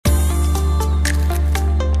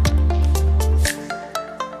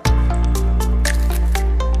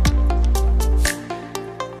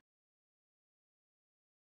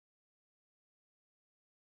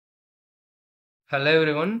Hello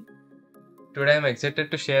everyone, today I am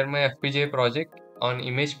excited to share my FPGA project on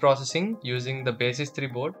image processing using the Basys 3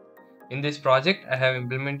 board. In this project I have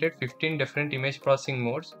implemented 15 different image processing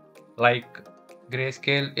modes like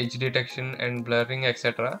grayscale, edge detection and blurring,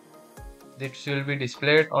 etc. This will be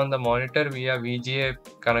displayed on the monitor via VGA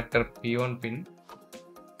connector P1 pin.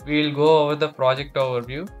 We will go over the project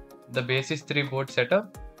overview, the Basys 3 board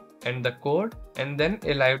setup and the code, and then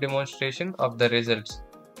a live demonstration of the results.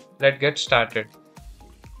 Let's get started.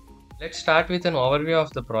 Let's start with an overview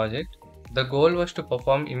of the project. The goal was to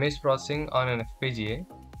perform image processing on an FPGA,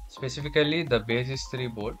 specifically the Basys 3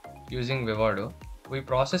 board using Vivado. We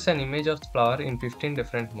process an image of the flower in 15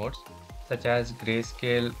 different modes such as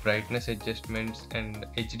grayscale, brightness adjustments and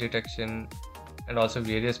edge detection and also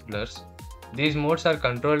various blurs. These modes are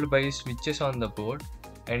controlled by switches on the board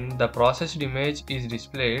and the processed image is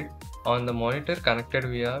displayed on the monitor connected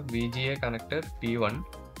via VGA connector P1.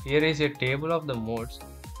 Here is a table of the modes.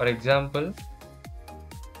 For example,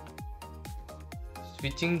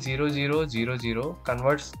 switching 0000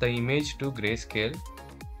 converts the image to grayscale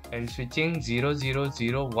and switching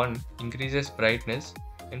 0001 increases brightness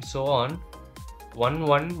and so on.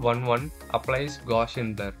 1111 applies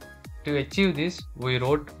Gaussian blur. To achieve this, we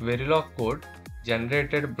wrote Verilog code,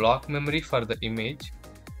 generated block memory for the image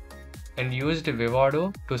and used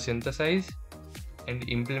Vivado to synthesize and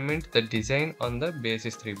implement the design on the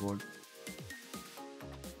Basys 3 board.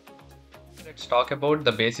 Let's talk about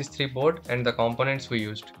the Basys 3 board and the components we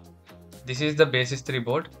used. This is the Basys 3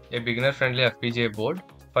 board, a beginner-friendly FPGA board.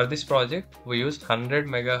 For this project, we used 100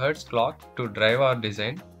 MHz clock to drive our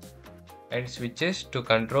design and switches to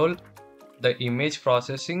control the image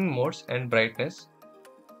processing modes and brightness,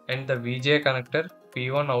 and the VGA connector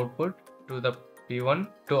P1 output to the P1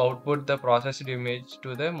 to output the processed image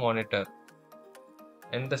to the monitor.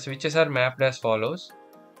 And the switches are mapped as follows.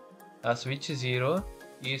 Switch 0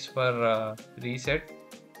 is for reset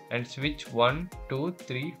and switch 1, 2,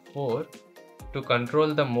 3, 4 to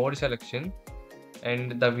control the mode selection,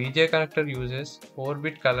 and the VGA connector uses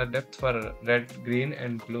 4-bit color depth for red, green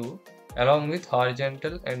and blue along with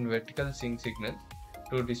horizontal and vertical sync signal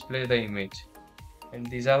to display the image. And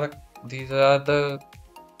these are the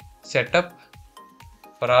setup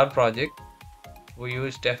for our project. We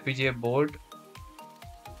used FPGA board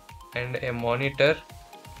and a monitor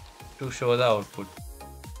to show the output.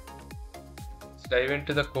 Let's dive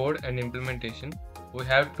into the code and implementation. We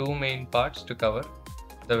have two main parts to cover: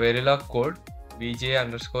 the Verilog code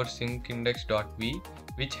VGA_sync_index.v,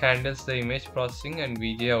 which handles the image processing and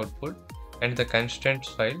VGA output, and the constraints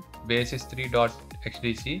file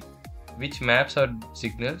basys3.xdc, which maps our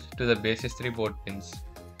signals to the Basys 3 board pins.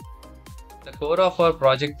 The core of our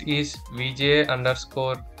project is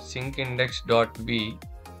VGA_sync_index.v.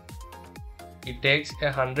 It takes a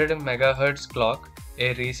 100 MHz clock,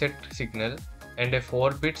 a reset signal, and a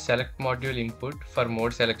 4-bit select module input for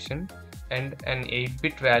mode selection, and an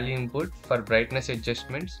 8-bit value input for brightness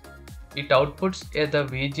adjustments. It outputs the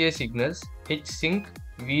VGA signals H-sync,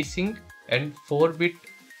 V-sync, and 4-bit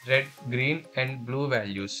red, green, and blue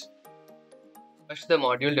values. First, the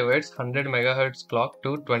module divides 100 MHz clock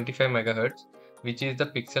to 25 MHz, which is the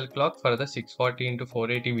pixel clock for the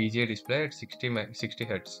 640x480 VGA display at 60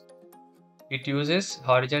 Hz. It uses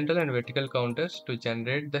horizontal and vertical counters to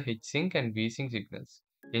generate the H-sync and V-sync signals,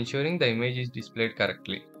 ensuring the image is displayed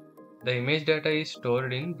correctly. The image data is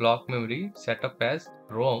stored in block memory set up as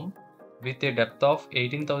ROM with a depth of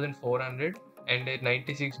 18,400 and a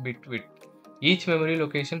 96-bit width. Each memory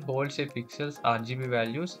location holds a pixel's RGB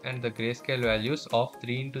values and the grayscale values of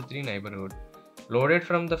 3x3 neighborhood. Loaded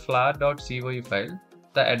from the flower.coe file,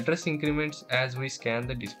 the address increments as we scan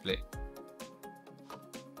the display.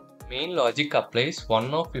 Main logic applies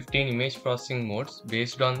one of 15 image processing modes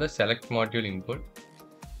based on the select module input.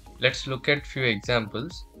 Let's look at few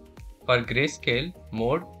examples. For grayscale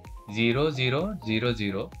mode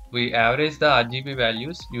 0000, we average the RGB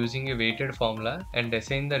values using a weighted formula and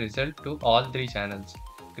assign the result to all three channels,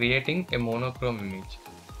 creating a monochrome image.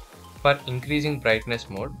 For increasing brightness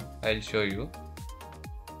mode, I'll show you.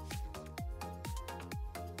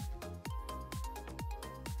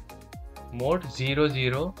 Mode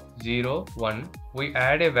 0001, we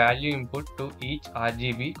add a value input to each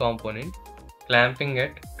RGB component, clamping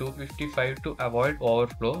at 255 to avoid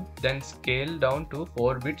overflow, then scale down to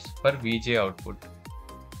 4 bits for VGA output.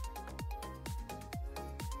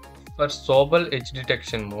 For Sobel edge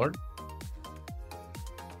detection mode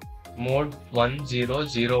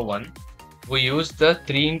 1001, we use the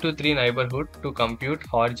 3x3 neighborhood to compute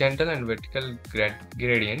horizontal and vertical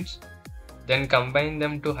gradients, then combine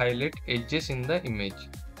them to highlight edges in the image.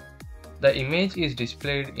 The image is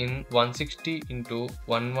displayed in 160 into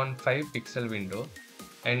 115 pixel window,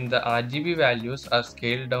 and the RGB values are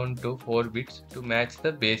scaled down to 4 bits to match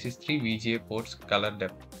the Basys 3 VGA port's color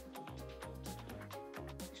depth.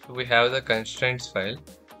 So we have the constraints file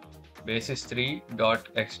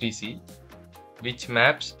basys3.xdc, which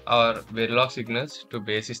maps our Verilog signals to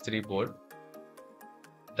Basys 3 board.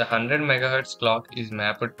 The 100 MHz clock is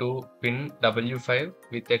mapped to pin W5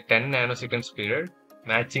 with a 10 nanoseconds period,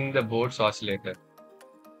 matching the board's oscillator.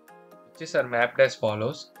 Switches are mapped as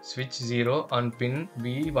follows: switch 0 on pin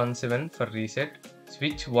V17 for reset,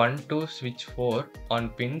 switch 1 to switch 4 on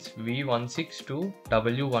pins V16 to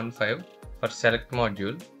W15 for select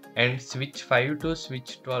module, and switch 5 to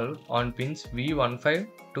switch 12 on pins V15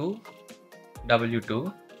 to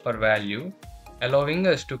W2 for value, allowing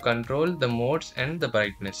us to control the modes and the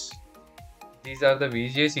brightness. These are the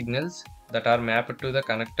VGA signals that are mapped to the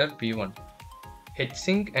connector P1.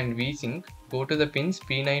 H-Sync and V-Sync go to the pins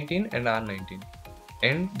P19 and R19,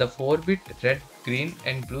 and the 4-bit red, green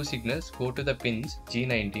and blue signals go to the pins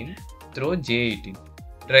G19 through J18,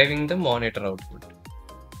 driving the monitor output.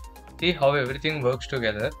 See how everything works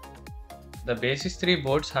together. The Basys 3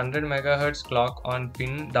 board's 100 MHz clock on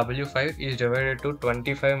pin W5 is divided to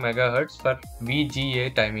 25 MHz for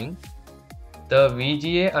VGA timing. The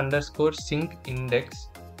VGA underscore sync index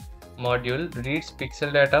module reads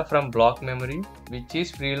pixel data from block memory, which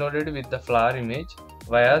is preloaded with the flower image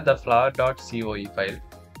via the flower.coe file.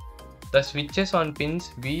 The switches on pins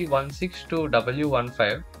V16 to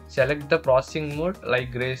W15 select the processing mode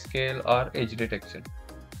like grayscale or edge detection.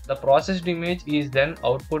 The processed image is then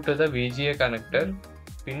output to the VGA connector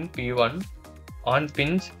pin P1 on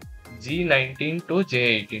pins G19 to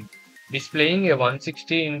J18, displaying a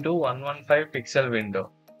 160 into 115 pixel window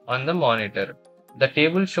on the monitor. The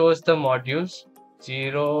table shows the modules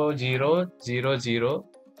 0000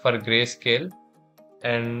 for grayscale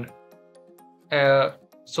and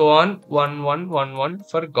so on 1111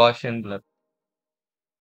 for Gaussian blur.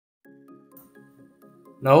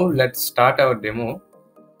 Now let's start our demo.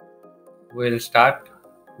 We'll start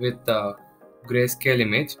with the grayscale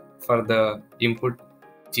image for the input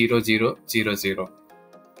 0000,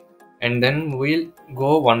 and then we'll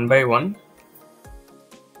go one by one.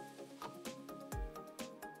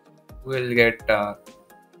 We'll get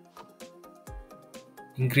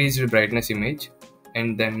increased brightness image,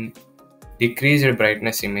 and then decreased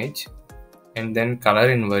brightness image, and then color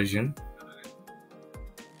inversion,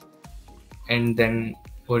 and then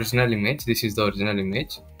original image. This is the original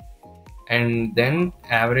image, and then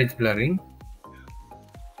average blurring,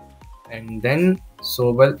 and then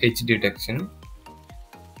Sobel edge detection.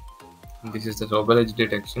 This is the Sobel edge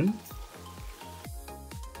detection,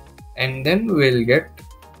 and then we'll get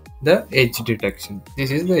the edge detection.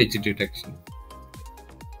 This is the edge detection,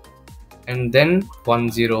 and then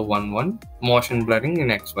 1011 motion blurring in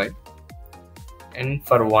XY, and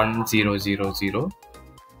for 1000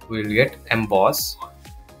 we'll get emboss,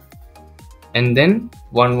 and then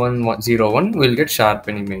 1101 we'll get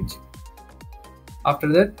sharpen image. After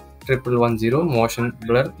that 1110 motion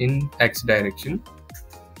blur in X direction,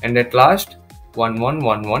 and at last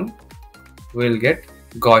 1111 we'll get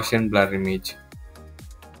Gaussian blur image.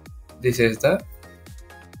 This is the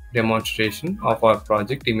demonstration of our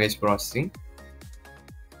project image processing.